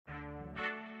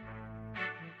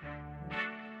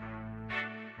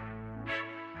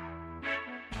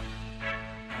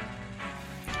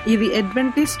ఇది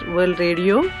Adventist world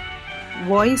radio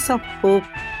voice of hope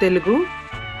Telugu.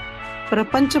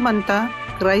 ప్రపంచమంతా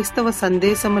క్రైస్తవ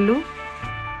సందేశములు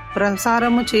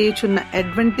ప్రసారము చేయుచున్న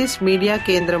అడ్వెంటిస్ట్ మీడియా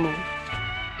కేంద్రము.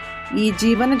 ఈ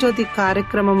జీవనజ్యోతి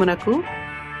కార్యక్రమమునకు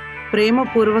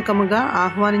ప్రేమపూర్వకముగా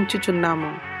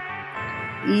ఆహ్వానించుచున్నాము.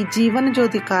 ఈ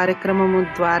జీవనజ్యోతి కార్యక్రమము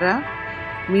ద్వారా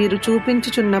మీరు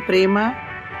చూపించుచున్న ప్రేమ,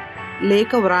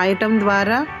 లేఖ వ్రాయటం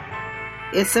ద్వారా,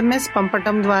 SMS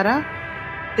పంపటం ద్వారా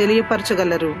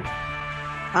తెలియపరచగలరు.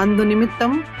 అందు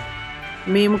నిమిత్తం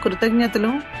మేము కృతజ్ఞతలు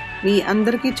మీ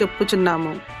అందరికీ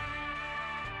చెప్పుచున్నాము.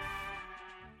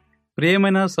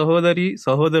 ప్రియమైన సహోదరి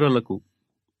సహోదరులకు,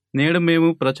 నేడు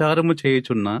మేము ప్రచారము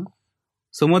చేయుచున్న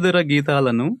సుమధుర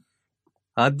గీతాలను,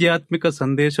 ఆధ్యాత్మిక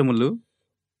సందేశములు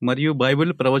మరియు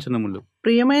బైబిల్ ప్రవచనములు.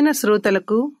 ప్రియమైన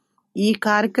శ్రోతలకు ఈ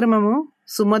కార్యక్రమము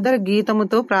సుమధుర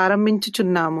గీతముతో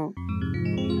ప్రారంభించుచున్నాము.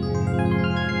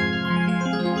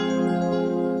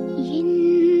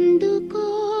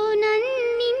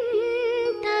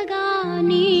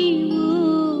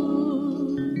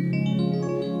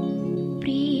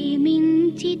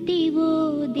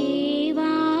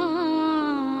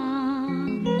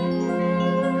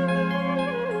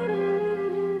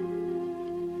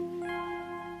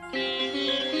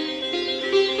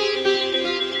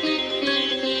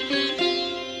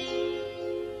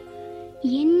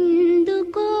 In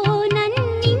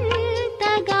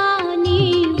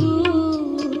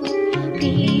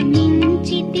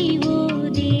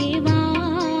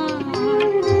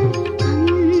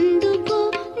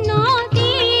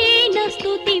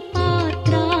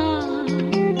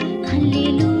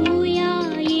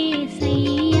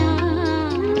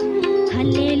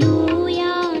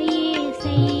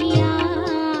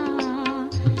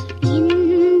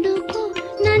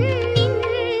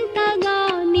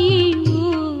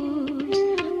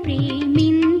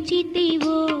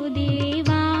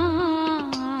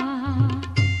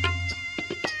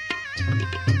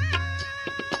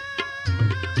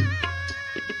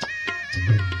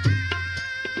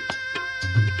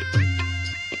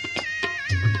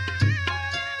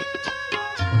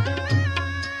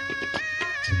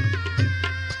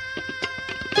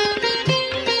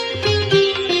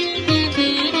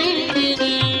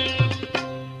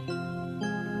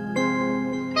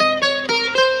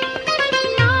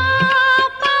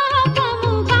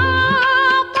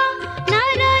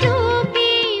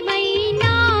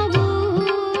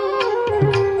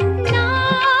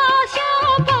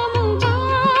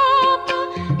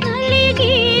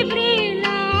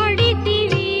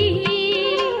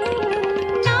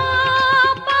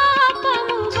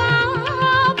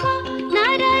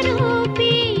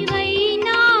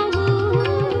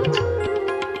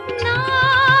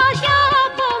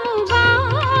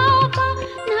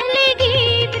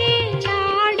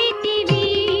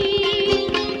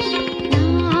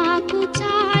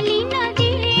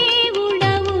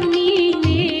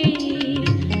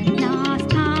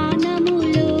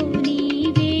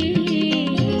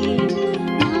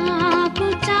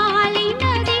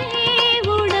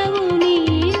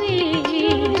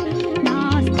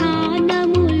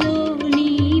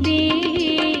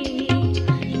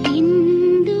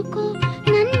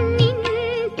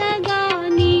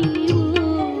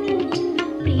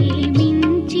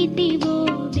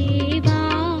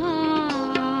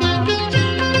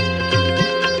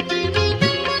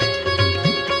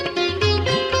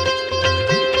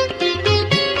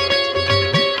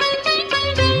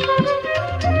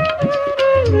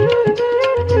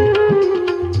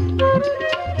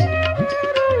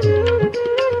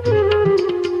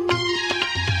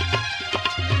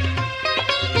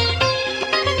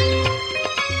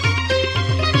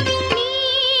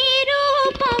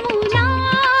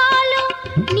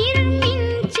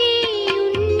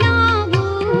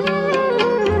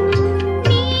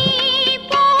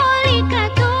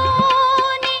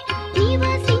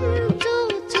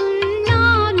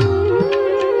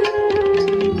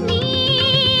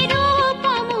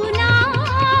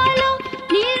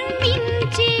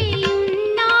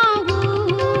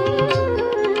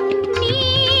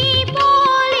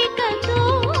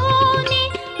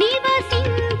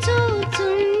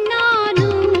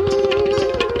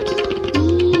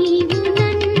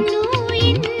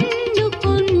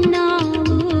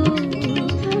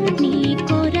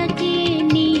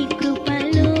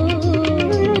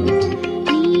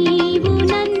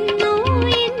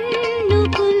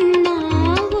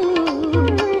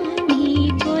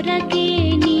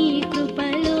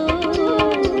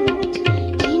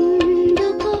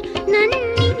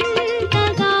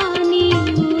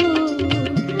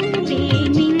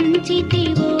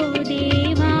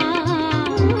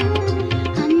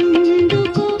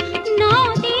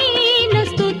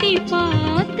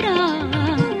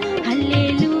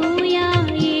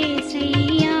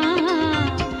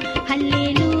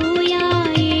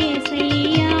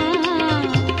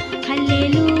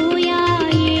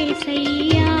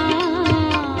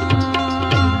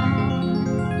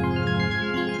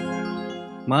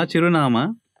చిరునామా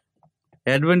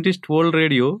Adventist world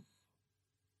radio,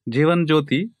 Jeevan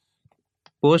Jyoti,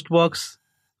 post box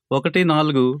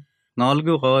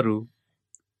 1446,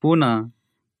 Poona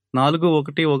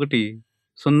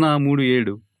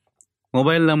 411037.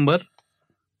 Mobile number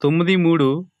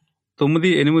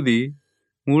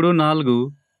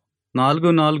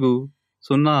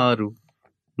 9398344406,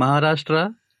 Maharashtra,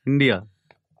 India.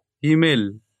 Email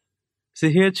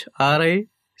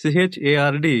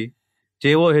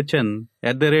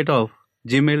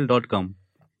CHRICHARDJOHN@gmail.com.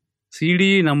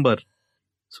 CDE number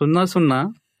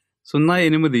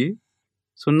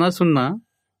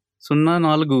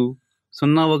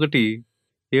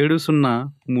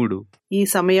 00080004010703. ఈ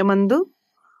సమయమందు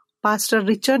పాస్టర్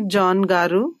రిచర్డ్ జాన్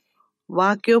గారు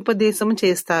వాక్యోపదేశం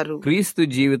చేస్తారు. క్రీస్తు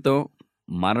జీవితం,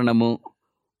 మరణము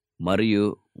మరియు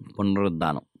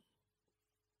పునరుద్ధానం.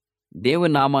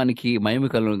 దేవుని నామానికి మహిమ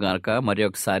కలుగును గాక. మరి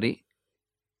ఒకసారి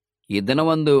ఈ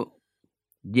దినమందు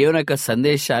దేవుని యొక్క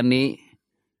సందేశాన్ని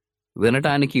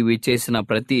వినటానికి విచ్చేసిన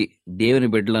ప్రతి దేవుని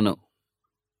బిడ్డలను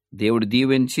దేవుడు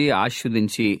దీవించి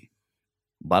ఆశీర్వదించి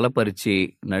బలపరిచి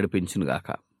నడిపించునుగాక.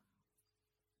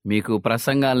 మీకు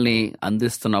ప్రసంగాల్ని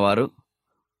అందిస్తున్నవారు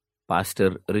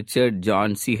పాస్టర్ రిచర్డ్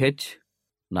జాన్ సిహెచ్.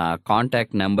 నా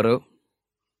కాంటాక్ట్ నెంబరు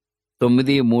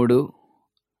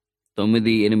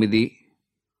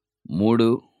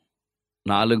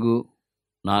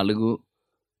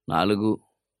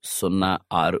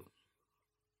 9338344406.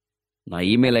 నా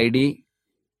email ID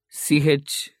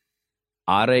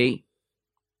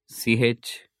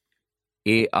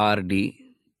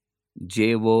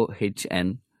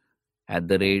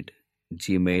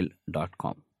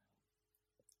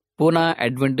Poona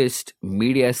Adventist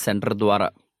media centre ద్వారా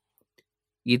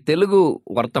ఈ తెలుగు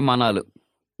వర్తమానాలు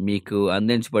మీకు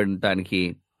అందించబడటానికి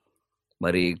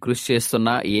మరి కృషి చేస్తున్న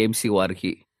ఏఎంసీ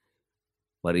వారికి,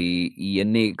 మరి ఈ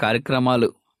అన్ని కార్యక్రమాలు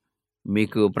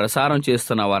మీకు ప్రసారం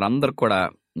చేస్తున్న వారందరూ కూడా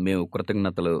మేము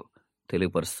కృతజ్ఞతలు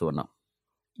తెలియపరుస్తూ ఉన్నాం.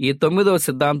 ఈ 9వ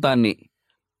సిద్ధాంతాన్ని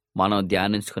మనం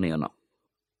ధ్యానించుకుని ఉన్నాం.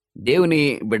 దేవుని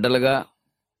బిడ్డలుగా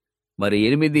మరి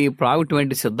 8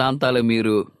 ప్రాముఖ్యమైన సిద్ధాంతాలు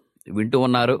మీరు వింటూ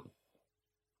ఉన్నారు.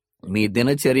 మీ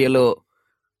దినచర్యలో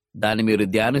దాన్ని మీరు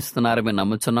ధ్యానిస్తున్నారని మేము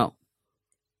నమ్ముతున్నాం.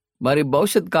 మరి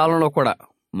భవిష్యత్ కాలంలో కూడా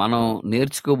మనం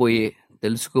నేర్చుకోబోయే,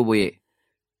 తెలుసుకోబోయే,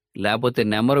 లేకపోతే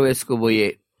నెమరు వేసుకోబోయే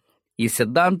ఈ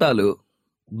సిద్ధాంతాలు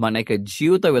మన యొక్క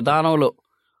జీవిత విధానంలో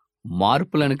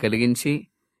మార్పులను కలిగించి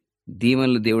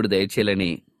దీవెనలు దేవుడు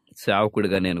దయచేయాలని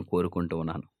సేవకుడిగా నేను కోరుకుంటూ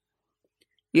ఉన్నాను.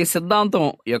 ఈ సిద్ధాంతం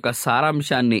యొక్క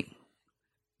సారాంశాన్ని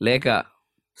లేక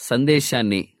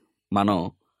సందేశాన్ని మనం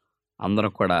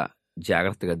అందరం కూడా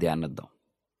జాగ్రత్తగా ధ్యానిద్దాం.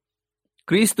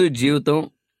 క్రీస్తు జీవితం,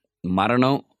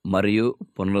 మరణం మరియు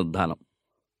పునరుద్ధానం.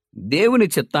 దేవుని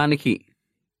చిత్తానికి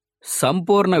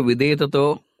సంపూర్ణ విధేయతతో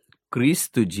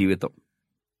క్రీస్తు జీవితం,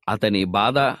 అతని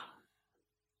బాధ,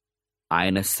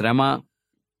 ఆయన శ్రమ,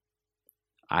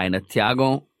 ఆయన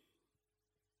త్యాగం,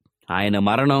 ఆయన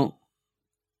మరణం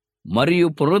మరియు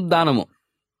పునరుద్ధానము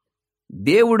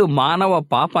దేవుడు మానవ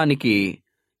పాపానికి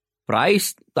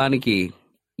ప్రాయశ్చిత్తానికి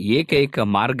ఏకైక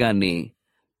మార్గాన్ని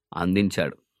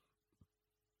అందించాడు.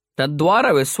 తద్వారా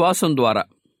విశ్వాసం ద్వారా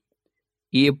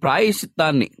ఈ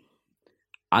ప్రాయశ్చిత్తాన్ని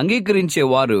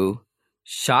అంగీకరించేవారు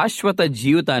శాశ్వత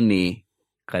జీవితాన్ని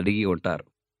కలిగి ఉంటారు.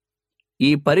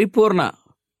 ఈ పరిపూర్ణ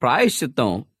ప్రాయశ్చిత్తం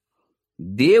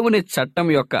దేవుని చట్టం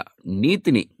యొక్క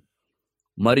నీతిని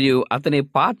మరియు అతని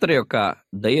పాత్ర యొక్క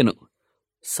దయను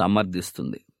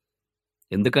సమర్థిస్తుంది.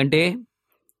 ఎందుకంటే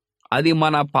అది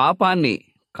మన పాపాన్ని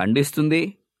ఖండిస్తుంది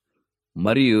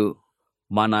మరియు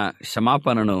మన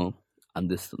క్షమాపణను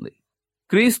అందిస్తుంది.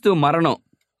 క్రీస్తు మరణం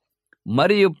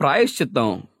మరియు ప్రాయశ్చిత్తం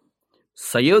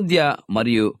సయోధ్య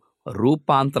మరియు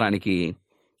రూపాంతరానికి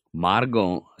మార్గం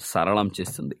సరళం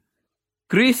చేస్తుంది.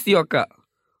 క్రీస్తు యొక్క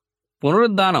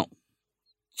పునరుద్ధానం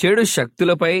చెడు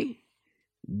శక్తులపై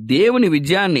దేవుని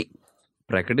విజయాన్ని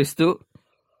ప్రకటిస్తూ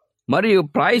మరియు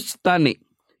ప్రాయశ్చిత్తాన్ని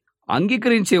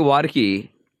అంగీకరించే వారికి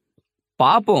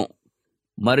పాపం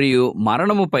మరియు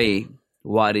మరణముపై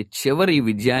వారి చివరి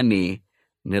విజయాన్ని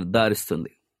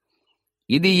నిర్ధారిస్తుంది.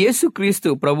 ఇది యేసుక్రీస్తు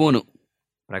ప్రభువును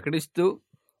ప్రకటిస్తూ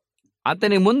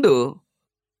అతని ముందు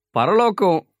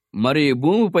పరలోకం మరియు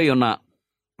భూమిపై ఉన్న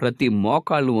ప్రతి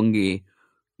మోకాళ్ళు వంగి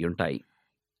ఉంటాయి.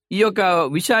 ఈ యొక్క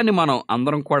విషయాన్ని మనం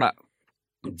అందరం కూడా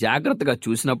జాగ్రత్తగా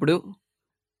చూసినప్పుడు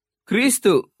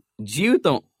క్రీస్తు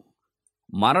జీవితం,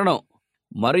 మరణం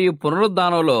మరియు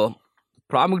పునరుద్ధానంలో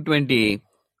ప్రాముఖ్యమైన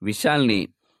విషయాల్ని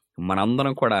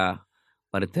మనందరం కూడా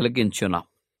మరి తిలకించున్నాం.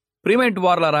 ప్రియమైన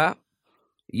వారలారా,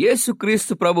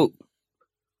 యేసుక్రీస్తు ప్రభు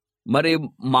మరి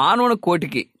మానవుని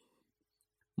కోటికి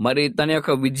మరి తన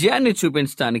యొక్క విజయాన్ని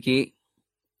చూపించడానికి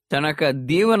తన యొక్క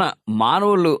దీవెన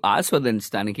మానవులు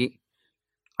ఆస్వాదించడానికి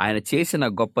ఆయన చేసిన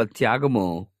గొప్ప త్యాగము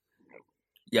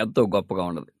ఎంతో గొప్పగా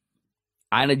ఉన్నది.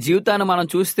 ఆయన జీవితాన్ని మనం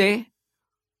చూస్తే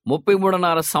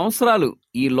 33.5 సంవత్సరాలు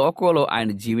ఈ లోకంలో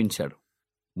ఆయన జీవించాడు.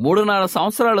 3.5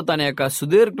 సంవత్సరాలు తన యొక్క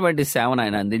సుదీర్ఘటువంటి సేవను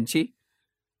ఆయన అందించి,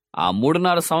 ఆ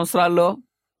 3.5 సంవత్సరాల్లో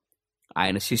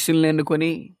ఆయన శిష్యుల్ని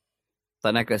ఎన్నుకొని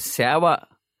తన యొక్క సేవ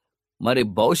మరి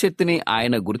భవిష్యత్తుని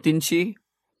ఆయన గుర్తించి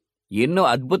ఎన్నో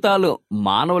అద్భుతాలు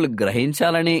మానవులు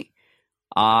గ్రహించాలని,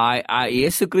 ఆ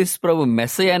యేసుక్రీస్తు ప్రభు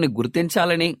మెస్సయాన్ని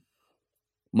గుర్తించాలని,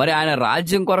 మరి ఆయన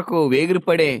రాజ్యం కొరకు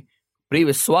వేగిరపడే ప్రియ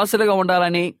విశ్వాసులుగా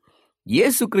ఉండాలని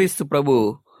యేసుక్రీస్తు ప్రభు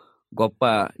గొప్ప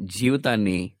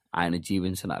జీవితాన్ని ఆయన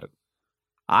జీవించినారు.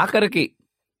 ఆఖరికి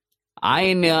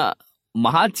ఆయన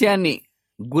మహాత్యాన్ని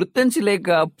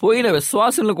గుర్తించలేకపోయిన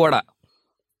విశ్వాసులను కూడా,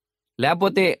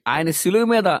 లేకపోతే ఆయన శిలువ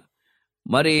మీద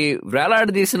మరి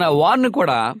వేలాడదీసిన వారిని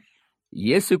కూడా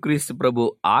యేసుక్రీస్తు ప్రభు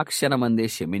ఆ క్షణమందే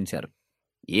క్షమించారు.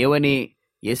 ఏమని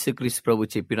యేసుక్రీస్తు ప్రభు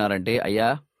చెప్పినారంటే, అయ్యా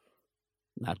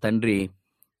నా తండ్రి,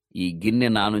 ఈ గిన్నె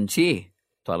నా నుంచి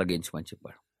తొలగించమని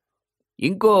చెప్పాడు.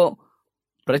 ఇంకో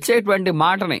ప్రత్యేకటువంటి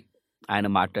మాటని ఆయన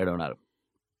మాట్లాడున్నారు.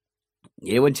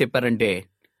 ఏమని చెప్పారంటే,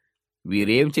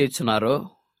 వీరేం చేస్తున్నారో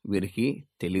వీరికి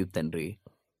తెలియదు తండ్రి,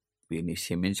 వీరిని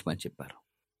క్షమించమని చెప్పారు.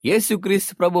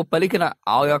 యేసుక్రీస్తు ప్రభు పలికిన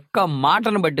ఆ యొక్క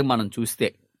మాటను బట్టి మనం చూస్తే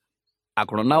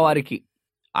అక్కడున్న వారికి,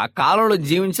 ఆ కాలంలో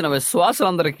జీవించిన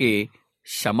విశ్వాసులందరికీ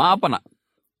క్షమాపణ,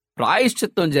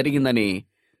 ప్రాయశ్చిత్తం జరిగిందని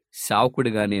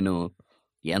సేవకుడిగా నేను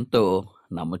ఎంతో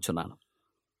నమ్ముచున్నాను.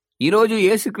 ఈరోజు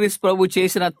యేసుక్రీస్తు ప్రభు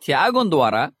చేసిన త్యాగం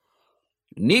ద్వారా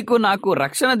నీకు నాకు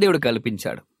రక్షణ దేవుడు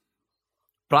కల్పించాడు.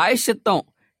 ప్రాయశ్చిత్తం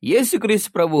యేసుక్రీస్తు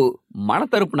ప్రభు మన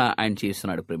తరపున ఆయన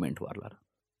చేస్తున్నాడు. ప్రిమెంట్ వార్లారా,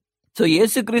 సో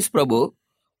యేసుక్రీస్తు ప్రభు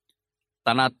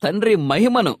తన తండ్రి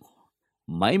మహిమను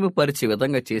మహిమపరిచే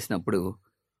విధంగా చేసినప్పుడు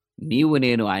నీవు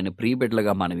నేను ఆయన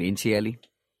ప్రియబిడ్డలుగా మనం ఏం చేయాలి?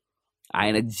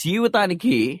 ఆయన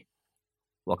జీవితానికి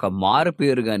ఒక మారు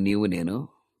పేరుగా నీవు నేను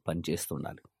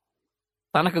పనిచేస్తుండాలి.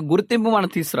 తనకు గుర్తింపు మనం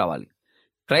తీసుకురావాలి.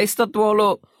 క్రైస్తత్వంలో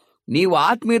నీవు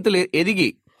ఆత్మీయతలు ఎదిగి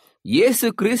యేసు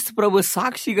క్రీస్తు ప్రభు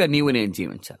సాక్షిగా నీవు నేను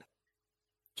జీవించాలి.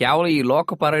 కేవలం ఈ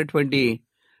లోకపరమైనటువంటి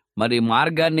మరి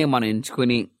మార్గాన్ని మనం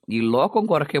ఎంచుకొని ఈ లోకం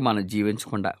కొరకే మనం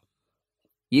జీవించకుండా,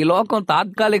 ఈ లోకం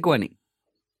తాత్కాలికమని,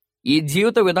 ఈ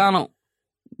జీవిత విధానం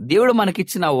దేవుడు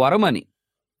మనకిచ్చిన వరమని,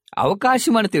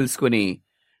 అవకాశం అని తెలుసుకొని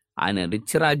ఆయన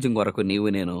నిత్యరాజ్యం కొరకు నీవు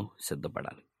నేను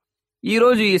సిద్ధపడాలి.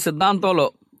 ఈరోజు ఈ సిద్ధాంతంలో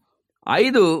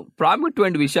 5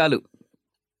 ప్రాముఖ్యమైన విషయాలు,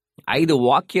 5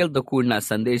 వాక్యాలతో కూడిన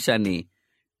సందేశాన్ని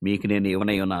మీకు నేను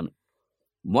ఇవ్వనై ఉన్నాను.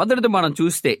 మొదటిది మనం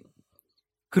చూస్తే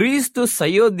క్రీస్తు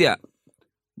సయోధ్య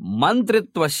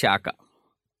మంత్రిత్వ శాఖ.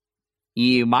 ఈ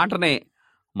మాటనే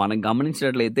మనం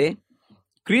గమనించినట్లయితే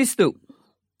క్రీస్తు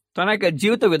తన యొక్క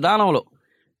జీవిత విధానంలో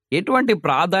ఎటువంటి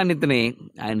ప్రాధాన్యతని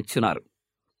ఆయన ఇచ్చినారు.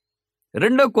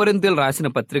 2 కొరింథీయులు రాసిన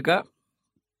పత్రిక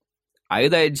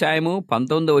 5వ అధ్యాయము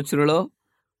 19వ వచనంలో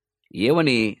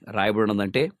ఏమని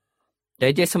రాయబడినదంటే,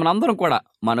 దయచేసి మనందరం కూడా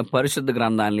మన పరిశుద్ధ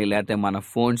గ్రంథాన్ని, లేకపోతే మన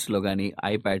ఫోన్స్లో కానీ,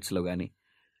 ఐప్యాడ్స్లో కానీ,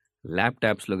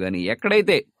 ల్యాప్టాప్స్లో కానీ,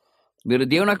 ఎక్కడైతే మీరు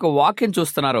దేవుని యొక్క వాక్యం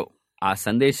చూస్తున్నారో ఆ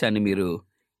సందేశాన్ని మీరు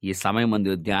ఈ సమయం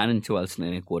ముందు ధ్యానించవలసిన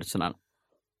నేను కోరుచున్నాను.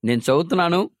 నేను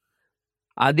చదువుతున్నాను.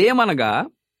 అదేమనగా,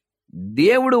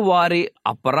 దేవుడు వారి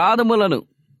అపరాధములను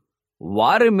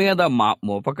వారి మీద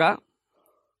మోపక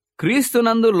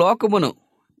క్రీస్తునందు లోకమును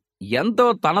ఎంతో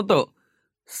తనతో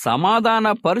సమాధాన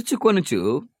పరుచుకొనుచు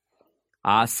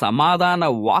ఆ సమాధాన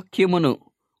వాక్యమును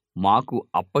మాకు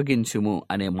అప్పగించుము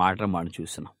అనే మాట మనం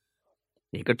చూస్తున్నాం.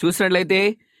 ఇక్కడ చూసినట్లయితే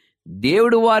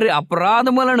దేవుడు వారి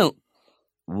అపరాధములను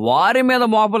వారి మీద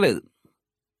మోపలేదు.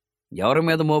 ఎవరి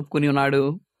మీద మోపుకుని ఉన్నాడు?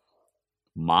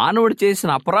 మానవుడు చేసిన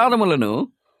అపరాధములను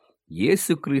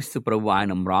యేసుక్రీస్తు ప్రభు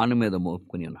ఆయన మ్రాను మీద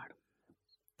మోపుకుని ఉన్నాడు.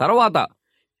 తర్వాత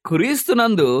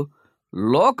క్రీస్తునందు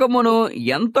లోకమును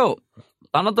ఎంతో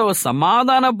తనతో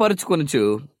సమాధాన పరుచుకొనుచు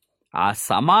ఆ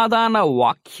సమాధాన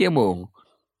వాక్యము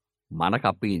మనకు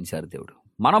అప్పగించారు దేవుడు.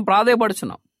 మనం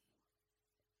ప్రాధేయపడుచున్నాం.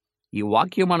 ఈ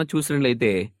వాక్యం మనం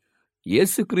చూసినట్లయితే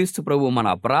యేసుక్రీస్తు ప్రభు మన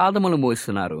అపరాధములు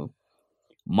మోస్తున్నారు.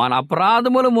 మన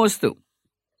అపరాధములు మోస్తూ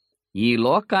ఈ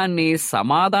లోకాన్ని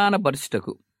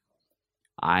సమాధానపరచుటకు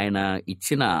ఆయన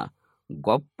ఇచ్చిన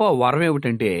గొప్ప వరం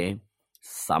ఏమిటంటే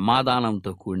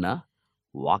సమాధానంతో కూడిన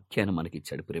వాక్యాన్ని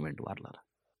మనకిచ్చాడు. ప్రియమైన వారలారా,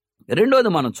 రెండోది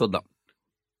మనం చూద్దాం.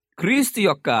 క్రీస్తు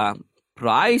యొక్క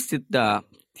ప్రాయశ్చిత్త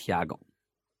త్యాగం.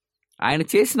 ఆయన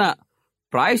చేసిన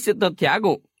ప్రాయశ్చిత్త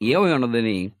త్యాగం ఏమై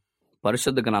ఉన్నదని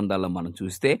పరిశుద్ధ గ్రంథాల్లో మనం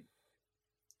చూస్తే,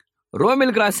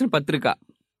 రోమీయులకు రాసిన పత్రిక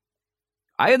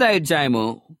 5వ అధ్యాయము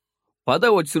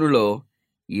 10వ వచనంలో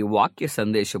ఈ వాక్య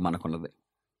సందేశం మనకున్నది.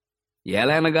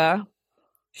 ఏలైనగా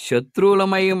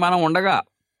శత్రువులమై మనం ఉండగా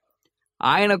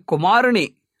ఆయన కుమారుని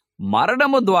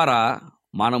మరణము ద్వారా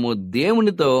మనము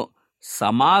దేవునితో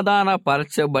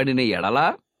సమాధానపరచబడిన ఎడల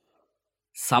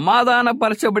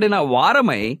సమాధానపరచబడిన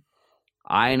వారమై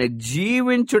ఆయన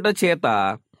జీవించుట చేత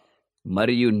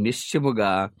మరియు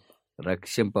నిశ్చయముగా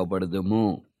రక్షింపబడదుము.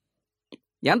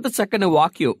 ఎంత చక్కని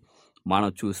వాక్యం మనం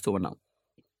చూస్తూ ఉన్నాం.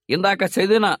 ఇందాక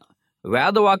చదివిన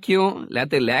వేదవాక్యం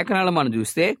లేకపోతే లేఖనాలు మనం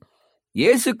చూస్తే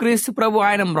యేసుక్రీస్తు ప్రభు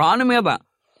ఆయన మ్రాను మీద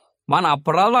మన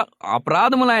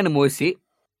అపరాధములు ఆయన మోసి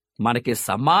మనకి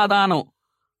సమాధానం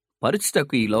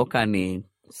పరుచుటకు ఈ లోకాన్ని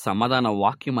సమాధాన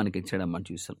వాక్యం మనకి ఇచ్చడం మనం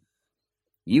చూసాం.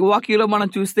 ఈ వాక్యంలో మనం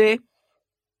చూస్తే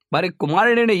మరి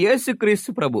కుమారుడైన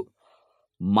యేసుక్రీస్తు ప్రభు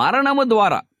మరణము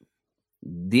ద్వారా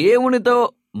దేవునితో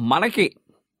మనకి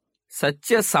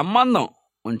సత్య సంబంధం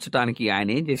ఉంచటానికి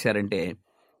ఆయన ఏం చేశారంటే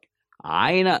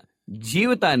ఆయన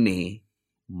జీవితాన్ని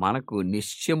మనకు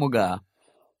నిశ్చయముగా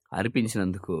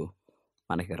అర్పించినందుకు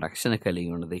మనకి రక్షణ కలిగి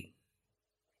ఉన్నది.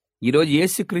 ఈరోజు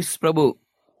యేసుక్రీస్తు ప్రభు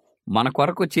మన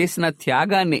కొరకు చేసిన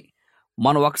త్యాగాన్ని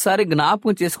మనం ఒకసారి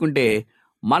జ్ఞాపకం చేసుకుంటే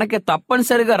మనకి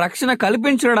తప్పనిసరిగా రక్షణ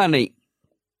కల్పించడాన్ని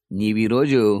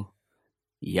నీవీరోజు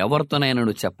ఎవరితోనైనా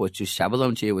నువ్వు చెప్పవచ్చు,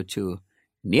 శపథం చేయవచ్చు,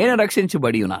 నేను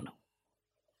రక్షించబడి ఉన్నాను.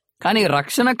 కానీ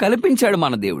రక్షణ కల్పించాడు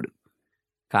మన దేవుడు.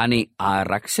 కానీ ఆ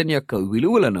రక్షణ యొక్క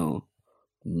విలువలను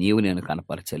నీవు నేను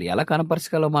కనపరచాలి. ఎలా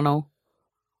కనపరచగలవు?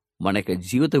 మన యొక్క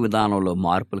జీవిత విధానంలో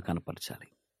మార్పులు కనపరచాలి.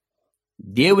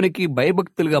 దేవునికి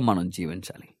భయభక్తులుగా మనం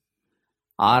జీవించాలి.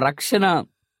 ఆ రక్షణ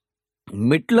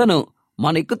మెట్లను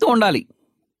మనం ఎక్కుతూ ఉండాలి.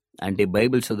 అంటే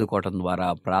బైబిల్ చదువుకోవటం ద్వారా,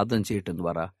 ప్రార్థన చేయటం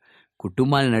ద్వారా,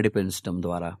 కుటుంబాన్ని నడిపించడం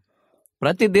ద్వారా,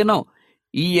 ప్రతిదినం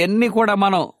ఇవన్నీ కూడా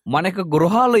మనం మన యొక్క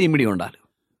గృహాల్లో ఇమిడి ఉండాలి.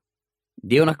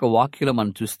 దేవుని యొక్క వాక్యంలో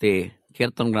మనం చూస్తే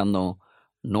కీర్తన గ్రంథం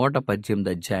 118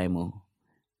 అధ్యాయము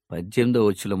 18వ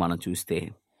వచనంలో మనం చూస్తే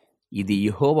ఇది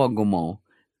యెహోవా గుమ్మం,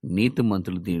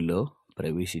 నీతిమంతులు దీనిలో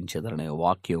ప్రవేశించేదనే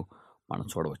వాక్యం మనం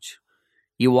చూడవచ్చు.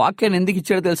 ఈ వాక్యాన్ని ఎందుకు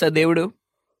ఇచ్చాడో తెలుసా? దేవుడు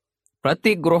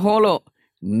ప్రతి గృహంలో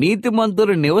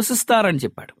నీతిమంతులు నివసిస్తారని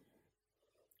చెప్పాడు.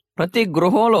 ప్రతి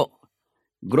గృహంలో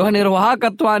గృహ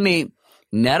నిర్వాహకత్వాన్ని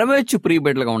నెరవేర్చు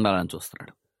ప్రియబిడ్డలుగా ఉండాలని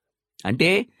చూస్తున్నాడు. అంటే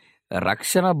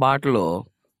రక్షణ బాటలో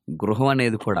గృహం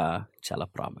అనేది కూడా చాలా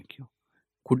ప్రాముఖ్యం.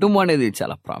 కుటుంబం అనేది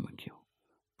చాలా ప్రాముఖ్యం.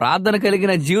 ప్రార్థన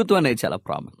కలిగిన జీవితం అనేది చాలా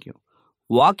ప్రాముఖ్యం.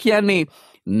 వాక్యాన్ని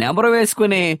నెమరు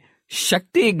వేసుకునే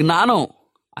శక్తి, జ్ఞానం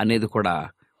అనేది కూడా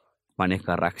మన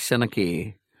యొక్క రక్షణకి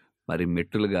మరి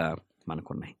మెట్టులుగా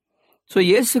మనకున్నాయి. సో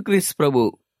యేసుక్రీస్తు ప్రభు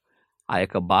ఆ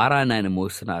యొక్క భారాన్ని ఆయన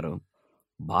మోస్తున్నారు.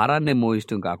 భారాన్ని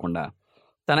మోయటం కాకుండా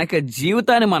తన యొక్క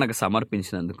జీవితాన్ని మనకు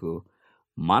సమర్పించినందుకు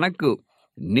మనకు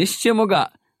నిశ్చయముగా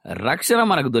రక్షణ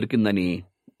మనకు దొరికిందని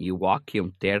ఈ వాక్యం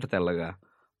తేట తెల్లగా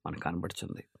మనకు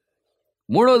కనబడుతుంది.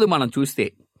 మూడవది మనం చూస్తే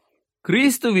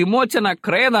క్రీస్తు విమోచన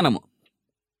క్రయధనము.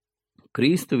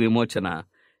 క్రీస్తు విమోచన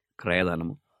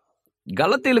క్రయధనము.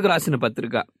 గలతీయులకు రాసిన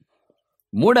పత్రిక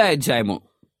 3వ అధ్యాయము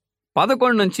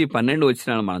 11 నుంచి 12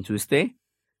 వచనాలు మనం చూస్తే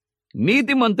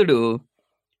నీతిమంతుడు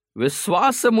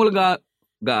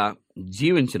విశ్వాసములుగా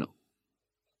జీవించును.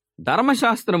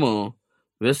 ధర్మశాస్త్రము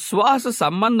విశ్వాస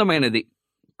సంబంధమైనది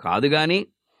కాదు గాని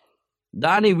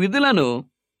దాని విధులను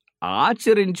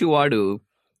ఆచరించువాడు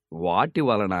వాటి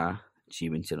వలన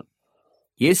జీవించును.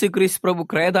 యేసుక్రీస్తు ప్రభు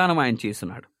క్రయదానం ఆయన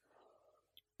చేస్తున్నాడు.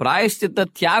 ప్రాయశ్చిత్త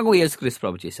త్యాగం యేసుక్రీస్తు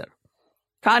ప్రభు చేశాడు.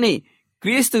 కానీ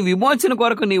క్రీస్తు విమోచన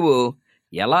కొరకు నీవు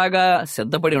ఎలాగా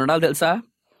సిద్ధపడి ఉండాలి తెలుసా?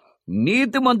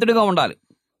 నీతిమంతుడిగా ఉండాలి.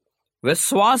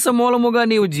 విశ్వాస మూలముగా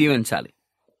నీవు జీవించాలి.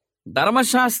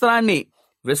 ధర్మశాస్త్రాన్ని,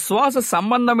 విశ్వాస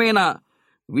సంబంధమైన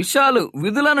విషయాలు,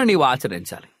 విధులను నీవు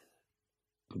ఆచరించాలి.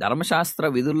 ధర్మశాస్త్ర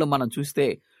విధుల్లో మనం చూస్తే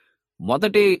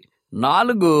మొదటి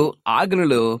 4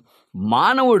 ఆజ్ఞలు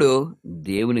మానవుడు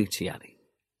దేవునికి చేయాలి.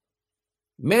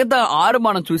 మిగతా 6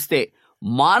 మనం చూస్తే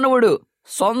మానవుడు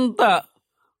సొంత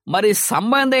మరి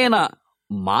సంబంధమైన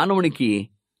మానవునికి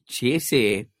చేసే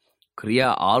క్రియా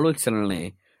ఆలోచనల్ని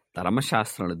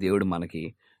ధర్మశాస్త్రంలో దేవుడు మనకి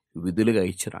విధులుగా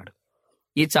ఇచ్చినాడు.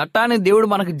 ఈ చట్టాన్ని దేవుడు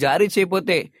మనకు జారీ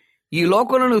చేయకపోతే ఈ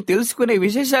లోకంలో నువ్వు తెలుసుకునే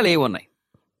విశేషాలు ఏమున్నాయి?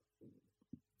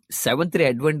 సెవెంత్ డే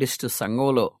అడ్వెంటిస్ట్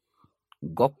సంఘంలో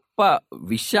గొప్ప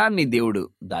విషయాన్ని దేవుడు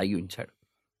దాగి ఉంచాడు.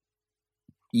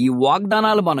 ఈ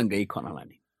వాగ్దానాలు మనం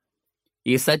గైకొనాలని,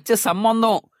 ఈ సత్య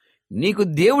సంబంధం నీకు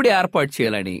దేవుడు ఏర్పాటు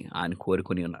చేయాలని ఆయన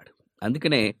కోరుకుని ఉన్నాడు.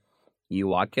 అందుకనే ఈ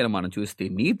వాక్యాన్ని మనం చూస్తే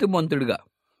నీతిమంతుడిగా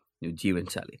నువ్వు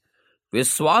జీవించాలి.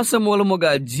 విశ్వాస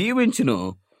మూలముగా జీవించును.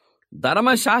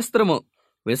 ధర్మశాస్త్రము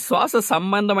విశ్వాస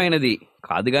సంబంధమైనది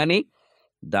కాదు గాని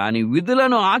దాని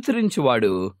విధులను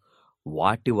ఆచరించువాడు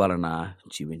వాటి వలన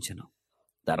జీవించును.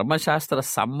 ధర్మశాస్త్ర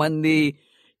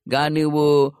సంబంధిగా నువ్వు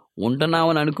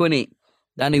ఉంటున్నావని అనుకొని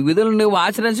దాని విధులను నువ్వు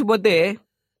ఆచరించకపోతే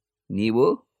నీవు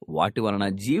వాటి వలన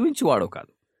జీవించువాడు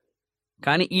కాదు.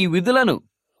 కానీ ఈ విధులను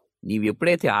నీవు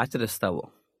ఎప్పుడైతే ఆచరిస్తావో,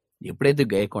 ఎప్పుడైతే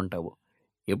గైకొంటావో,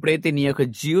 ఎప్పుడైతే నీ యొక్క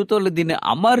జీవితంలో దీన్ని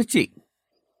అమర్చి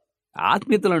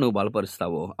ఆత్మీయతలను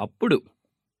బలపరుస్తావో, అప్పుడు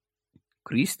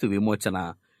క్రీస్తు విమోచన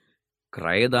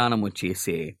క్రయదానము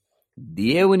చేసే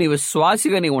దేవుని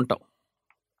విశ్వాసిగా నీవు ఉంటావు,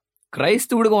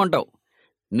 క్రైస్తవుడిగా ఉంటావు,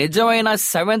 నిజమైన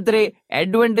సెవెంత్ డే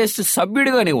అడ్వెంటిస్ట్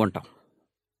సభ్యుడిగా నీవు ఉంటావు.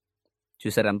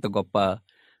 చూసారు ఎంత గొప్ప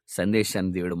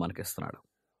సందేశాన్ని దేవుడు మనకిస్తున్నాడు.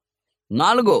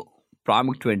 4వ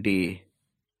ప్రాముఖ్యమైన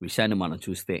విషయాన్ని మనం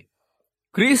చూస్తే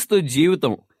క్రీస్తు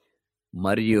జీవితం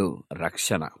మరియు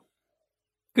రక్షణ.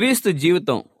 క్రీస్తు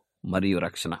జీవితం మరియు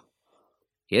రక్షణ.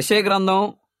 యెషయా గ్రంథం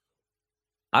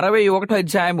 61వ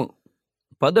అధ్యాయము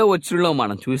 10వ వచనంలో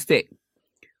మనం చూస్తే,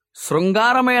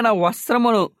 శృంగారమైన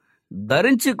వస్త్రమును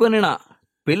ధరించుకొనిన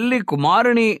పెళ్లి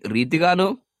కుమారుని రీతిగాను,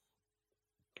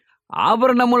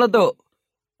 ఆభరణములతో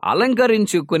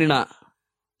అలంకరించుకొనిన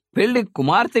పెళ్లి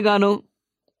కుమార్తెగాను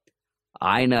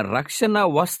ఆయన రక్షణ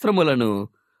వస్త్రములను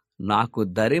నాకు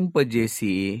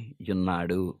ధరింపజేసి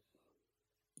ఉన్నాడు.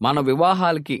 మన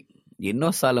వివాహాలకి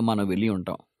ఎన్నోసార్లు మనం వెళ్ళి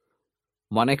ఉంటాం.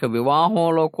 మన యొక్క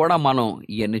వివాహంలో కూడా మనం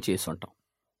ఇవన్నీ చేసి ఉంటాం.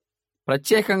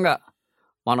 ప్రత్యేకంగా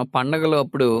మన పండగలు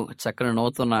అప్పుడు చక్కని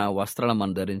నూతన వస్త్రాలు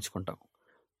మనం ధరించుకుంటాం.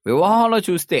 వివాహంలో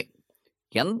చూస్తే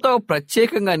ఎంతో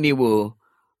ప్రత్యేకంగా నీవు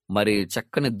మరి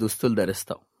చక్కని దుస్తులు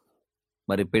ధరిస్తావు.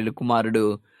 మరి పెళ్లి కుమారుడు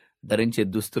ధరించే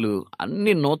దుస్తులు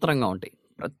అన్ని నూతనంగా ఉంటాయి.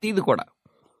 ప్రతీది కూడా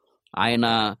ఆయన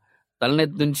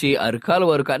తలనెత్తి నుంచి అరికాల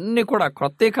వరకు అన్ని కూడా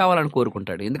క్రొత్త కావాలని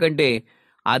కోరుకుంటాడు. ఎందుకంటే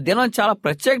ఆ దినం చాలా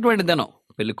ప్రత్యేకమైన దినం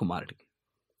పెళ్లి కుమారుడికి.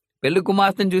 పెళ్లి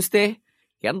కుమార్తెను చూస్తే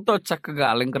ఎంతో చక్కగా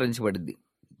అలంకరించబడింది.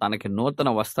 తనకి నూతన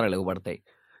వస్త్రాలు ఇవ్వబడతాయి.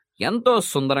 ఎంతో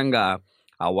సుందరంగా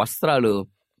ఆ వస్త్రాలు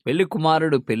పెళ్లి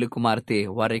కుమారుడు పెళ్లి కుమార్తె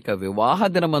వారి యొక్క వివాహ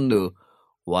దినమందు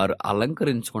వారు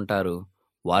అలంకరించుకుంటారు,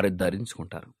 వారు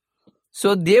ధరించుకుంటారు. సో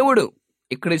దేవుడు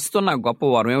ఇక్కడ ఇస్తున్న గొప్ప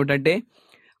వరం ఏమిటంటే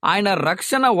ఆయన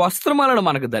రక్షణ వస్త్రములను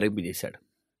మనకు ధరింపజేశాడు.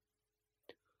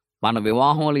 మన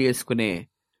వివాహంలో వేసుకునే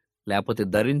లేకపోతే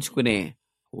ధరించుకునే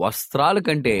వస్త్రాల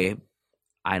కంటే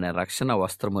ఆయన రక్షణ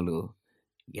వస్త్రములు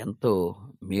ఎంతో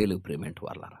మేలు ప్రేమేంటి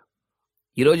వాళ్ళారా.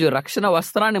 ఈరోజు రక్షణ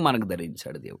వస్త్రాన్ని మనకు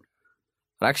ధరించాడు దేవుడు.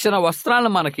 రక్షణ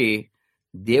వస్త్రాలను మనకి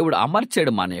దేవుడు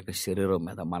అమర్చాడు మన యొక్క శరీరం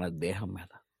మీద, మన దేహం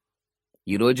మీద.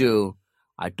 ఈరోజు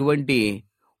అటువంటి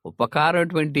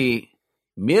ఉపకారటువంటి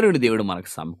మేలుని దేవుడు మనకు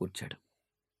సమకూర్చాడు.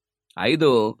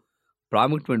 5వ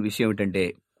ప్రాముఖ్యమైన విషయం ఏమిటంటే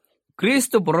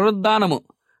క్రీస్తు పునరుద్ధానము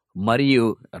మరియు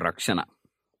రక్షణ.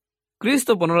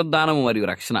 క్రీస్తు పునరుద్ధానము మరియు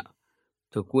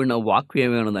రక్షణతో కూడిన వాక్యం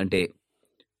ఏమేముందంటే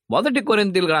 1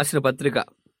 కొరింథీయులకు రాసిన పత్రిక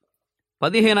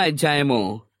 15వ అధ్యాయము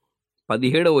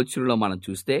 17వ వచనంలో మనం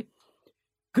చూస్తే,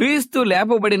 క్రీస్తు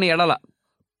లేపబడిన ఎడల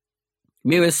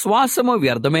మీ విశ్వాసము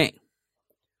వ్యర్థమే,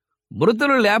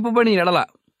 మృతులు లేపబడిన ఎడల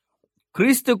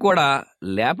క్రీస్తు కూడా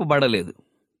లేపబడలేదు.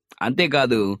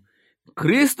 అంతేకాదు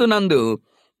క్రీస్తునందు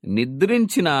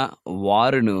నిద్రించిన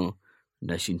వారును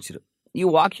నశించరు. ఈ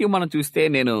వాక్యం మనం చూస్తే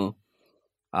నేను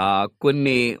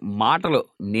కొన్ని మాటలు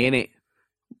నేనే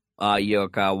ఈ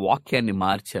యొక్క వాక్యాన్ని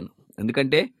మార్చాను.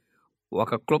 ఎందుకంటే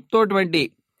ఒక క్లుప్తోటువంటి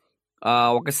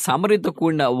ఒక సమరితో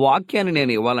కూడిన వాక్యాన్ని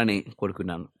నేను ఇవ్వాలని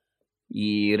కోరుకున్నాను. ఈ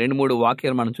 2-3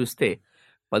 వాక్యాలు మనం చూస్తే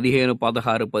 15,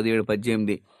 16, 17,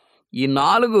 18 ఈ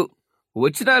 4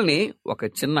 వచనాల్ని ఒక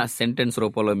చిన్న సెంటెన్స్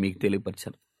రూపంలో మీకు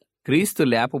తెలియపరిచాను. క్రీస్తు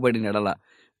లేపబడిన ఎడల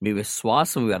మీ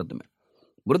విశ్వాసం వ్యర్థమే,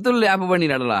 మృతులు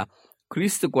లేపబడిన ఎడల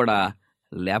క్రీస్తు కూడా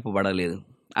లేపబడలేదు.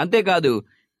 అంతేకాదు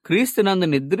క్రీస్తునందు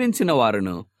నిద్రించిన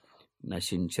వారును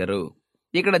నశించరు.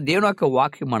 ఇక్కడ దేవుని యొక్క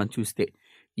వాక్యం మనం చూస్తే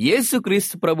యేసు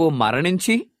క్రీస్తు ప్రభు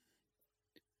మరణించి,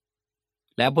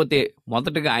 లేకపోతే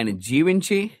మొదటగా ఆయన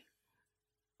జీవించి,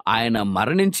 ఆయన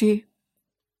మరణించి,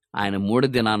 ఆయన 3వ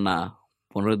దినాన్న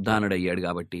పునరుద్ధానుడయ్యాడు.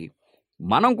 కాబట్టి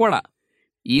మనం కూడా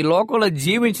ఈ లోకంలో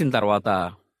జీవించిన తర్వాత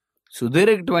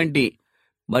సుదీర్ఘటువంటి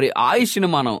మరి ఆయుష్ను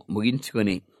మనం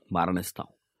ముగించుకొని మరణిస్తాం.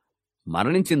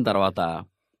 మరణించిన తర్వాత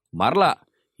మరలా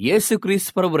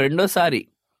యేసుక్రీస్తు ప్రభు రెండోసారి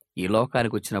ఈ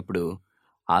లోకానికి వచ్చినప్పుడు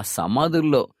ఆ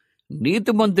సమాధుల్లో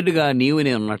నీతిమంతుడిగా నీవు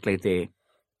నేను ఉన్నట్లయితే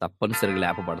తప్పనిసరిగా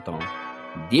లేపబడతాం.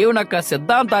 దేవుని యొక్క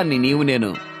సిద్ధాంతాన్ని నీవు నేను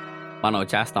మనం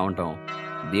చేస్తూ ఉంటాం.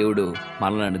 దేవుడు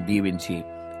మనలను దీవించి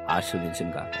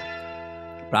ఆశీర్వదించును గాక.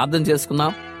 ప్రార్థన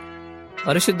చేసుకుందాం.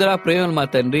 పరిశుద్ధ ప్రేమను మా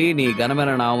తండ్రి, నీ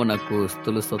ఘనమైన నామమునకు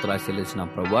స్తుతులు స్తోత్రాలు చెల్లించిన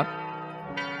ప్రభువా,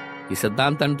 ఈ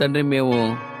సిద్ధాంతాన్ని తండ్రి మేము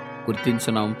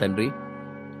గుర్తించున్నాం తండ్రి.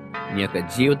 నీ యొక్క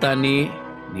జీవితాన్ని,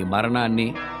 నీ మరణాన్ని,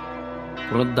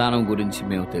 పునరుద్ధానం గురించి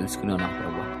మేము తెలుసుకుని ఉన్నాం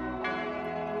ప్రభువా.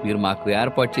 మీరు మాకు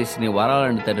ఏర్పాటు చేసిన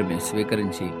వరాలను తండ్రి మేము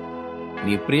స్వీకరించి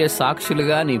నీ ప్రియ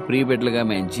సాక్షులుగా, నీ ప్రియ బిడ్డలుగా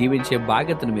మేము జీవించే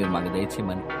బాధ్యతను మీరు మాకు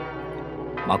దయచేయమని,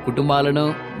 మా కుటుంబాలను,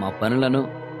 మా పనులను,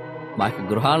 మాకు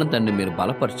గృహాలను తండ్రి మీరు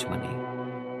బలపరచమని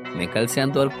మేము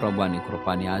కలిసేంత వరకు ప్రభా నీ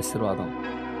కృపాని ఆశీర్వాదం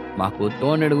మాకు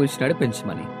తోనెడుగు ఇచ్చి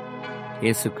నడిపించమని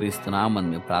యేసుక్రీస్తు నామమున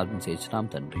మేము ప్రార్థన చేస్తున్నాం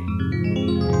తండ్రి.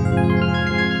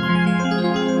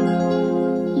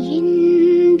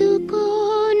 ఎందుకో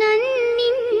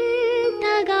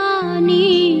నన్నింతగా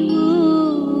నీవు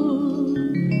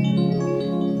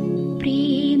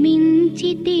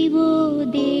ప్రేమించితివో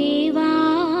దేవా,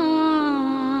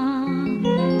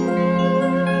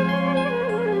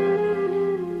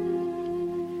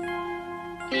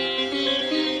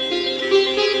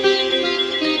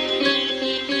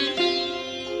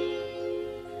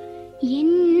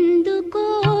 ఎందుకో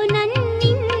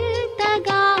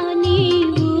నన్నింతగా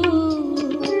నీవు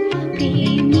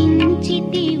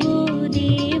ప్రేమించితివో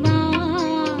దేవా,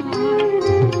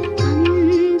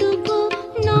 అందుకు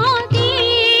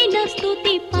నాదీన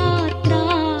స్తుతి పాత్ర.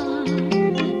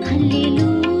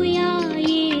 హల్లెలూయా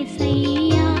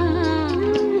యేసయ్యా,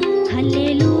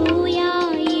 హల్లెలూయా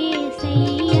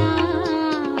యేసయ్యా.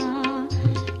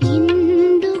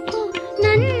 ఎందుకు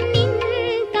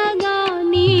నన్నింతగా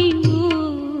నీవు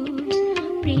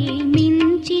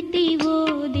ప్రేమించితివో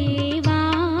దేవా.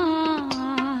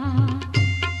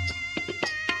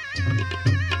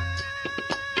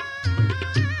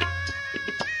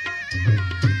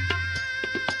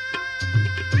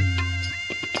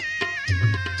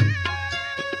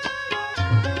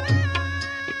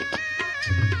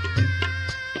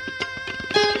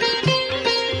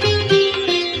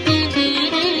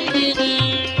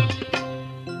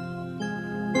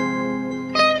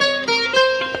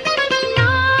 నా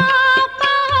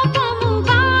పాపము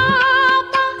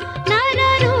బాప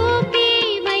నరరూపివైనావు,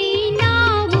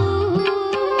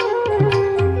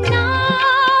 నా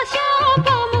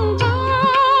శాపము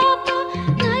బాప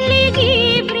నలిగి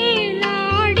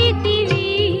వ్రేలాడితివి.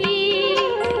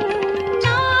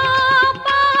 నా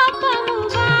పాపము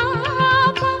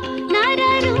బాప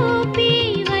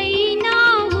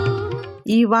నరరూపివైనావు.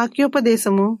 ఈ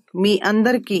వాక్యోపదేశము మీ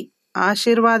అందరికీ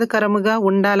ఆశీర్వాదకరముగా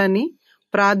ఉండాలని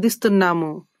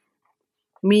ప్రార్థిస్తున్నాము.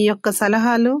 మీ యొక్క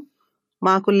సలహాలు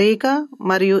మాకు లేఖ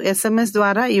మరియు SMS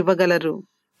ద్వారా ఇవ్వగలరు.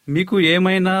 మీకు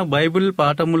ఏమైనా బైబిల్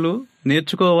పాఠములు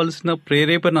నేర్చుకోవలసిన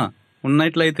ప్రేరేపణ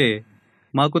ఉన్నట్లయితే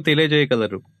మాకు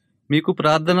తెలియజేయగలరు. మీకు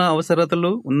ప్రార్థన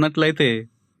అవసరతలు ఉన్నట్లయితే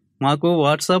మాకు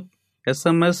వాట్సాప్,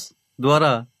 SMS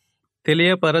ద్వారా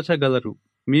తెలియపరచగలరు.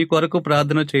 మీ కొరకు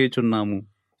ప్రార్థన చేయుచున్నాము.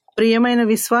 ప్రియమైన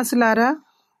విశ్వాసులారా,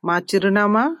 మా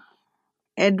చిరునామా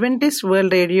Adventist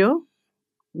world radio,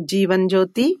 Jeevan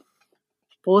Jyoti,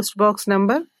 post box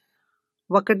number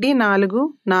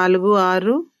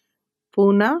 1446,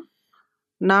 Poona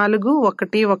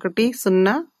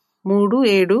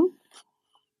 411037,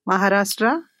 Maharashtra,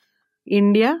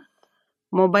 India.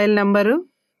 Mobile number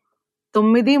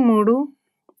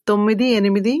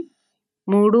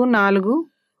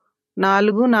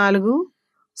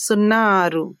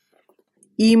 93344404.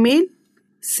 Email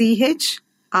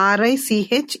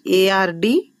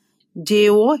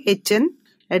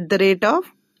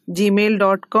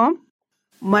CHRICHARDJOHN@gmail.com.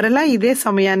 మరలా ఇదే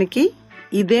సమయానికి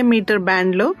ఇదే మీటర్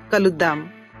బ్యాండ్లో కలుద్దాం.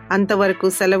 అంతవరకు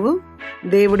సెలవు.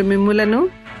 దేవుడు మిమ్ములను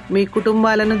మీ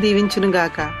కుటుంబాలను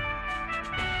దీవించునుగాక.